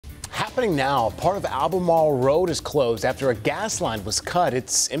happening now. Part of Albemarle Road is closed after a gas line was cut.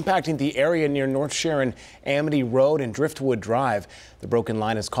 It's impacting the area near North Sharon Amity Road and Driftwood Drive. The broken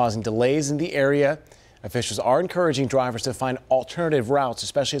line is causing delays in the area. Officials are encouraging drivers to find alternative routes,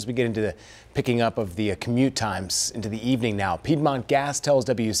 especially as we get into the picking up of the commute times into the evening now. Piedmont Gas tells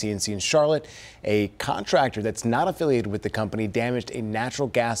WCNC in Charlotte a contractor that's not affiliated with the company damaged a natural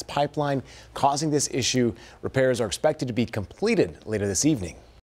gas pipeline, causing this issue. Repairs are expected to be completed later this evening.